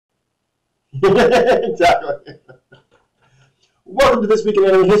Exactly. Welcome to This Week in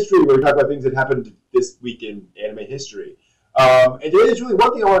Anime History, where we talk about things that happened this week in anime history. And today there's really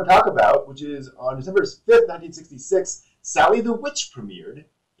one thing I want to talk about, which is on December 5th, 1966, Sally the Witch premiered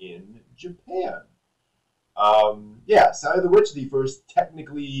in Japan. Sally the Witch, the first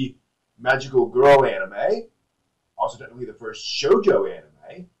technically magical girl anime, also technically the first shoujo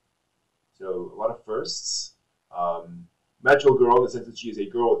anime. So a lot of firsts. Magical girl in the sense that she is a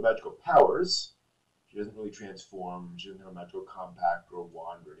girl with magical powers. She doesn't really transform. She doesn't have a magical compact or a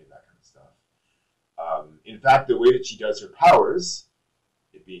wand or any of that kind of stuff. In fact, the way that she does her powers,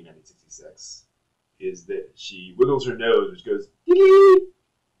 it being 1966, is that she wiggles her nose, which goes dee,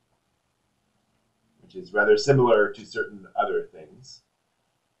 which is rather similar to certain other things.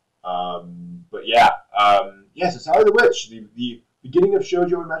 So Sally the Witch, the beginning of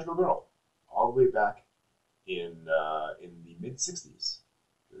shoujo and magical girl, all the way back in the mid 60s.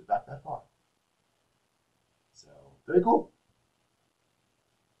 It was back that far. So very cool.